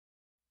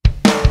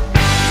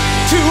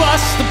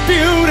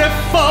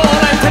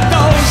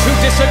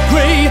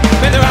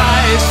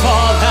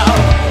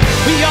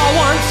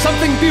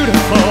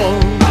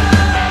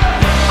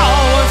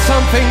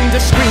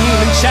scream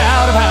and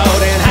shout about,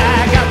 and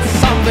I got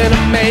something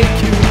to make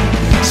you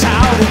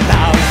shout it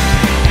loud.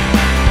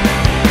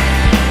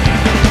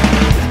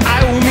 I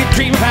only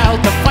dream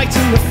about the fights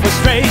and the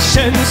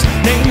frustrations,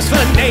 names for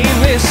the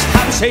nameless,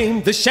 how to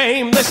shame the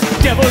shameless.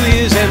 Devil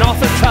is an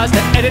author, tries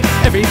to edit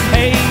every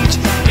page,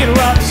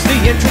 interrupts the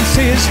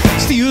entrances,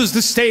 steals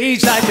the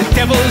stage. Like the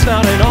devil's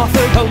not an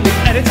author, only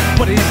edits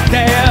what is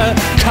there.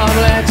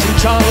 Comrades and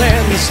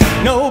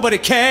Johnlands, nobody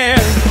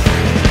cares.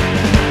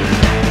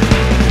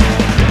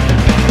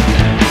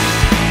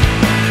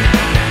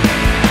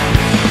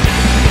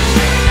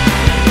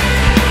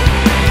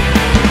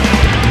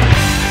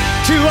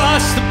 To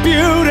us the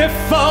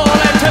beautiful,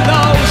 and to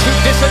those who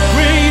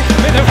disagree,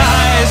 may their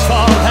eyes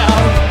fall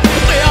out.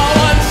 We all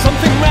want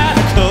something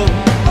radical,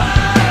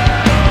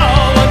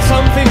 all want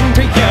something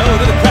to yell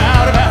to the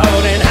crowd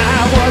about, and I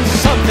want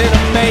something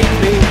to make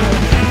me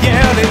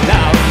yell it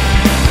loud.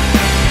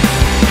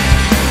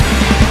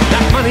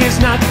 That money is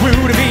not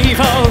root of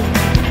evil,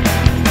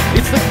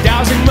 it's the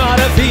dowsing rod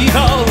of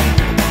evil.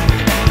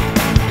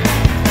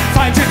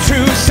 Finds your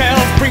true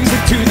self, brings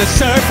it to the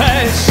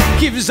surface,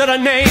 gives it a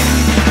name,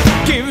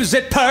 gives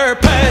it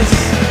purpose.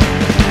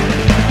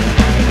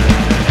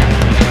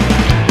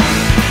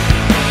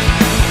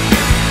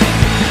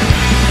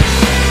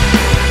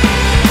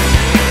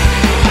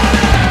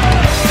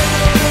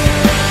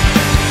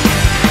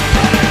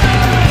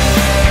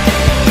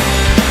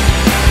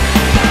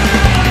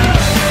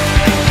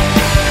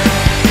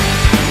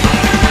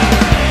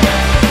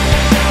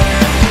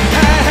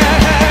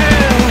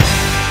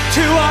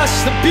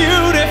 The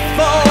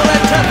beautiful,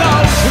 and to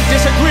those who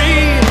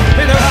disagree,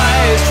 may their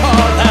eyes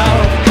fall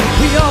out.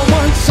 We all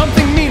want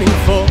something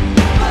meaningful,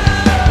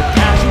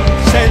 casual,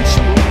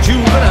 sensual,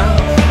 juvenile,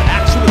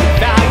 actually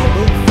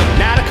valuable,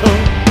 fanatical,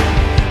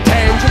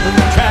 tangible,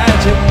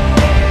 tragic.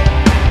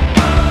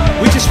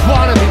 We just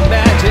wanna be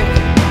magic.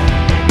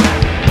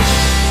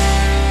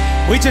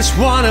 We just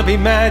wanna be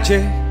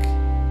magic.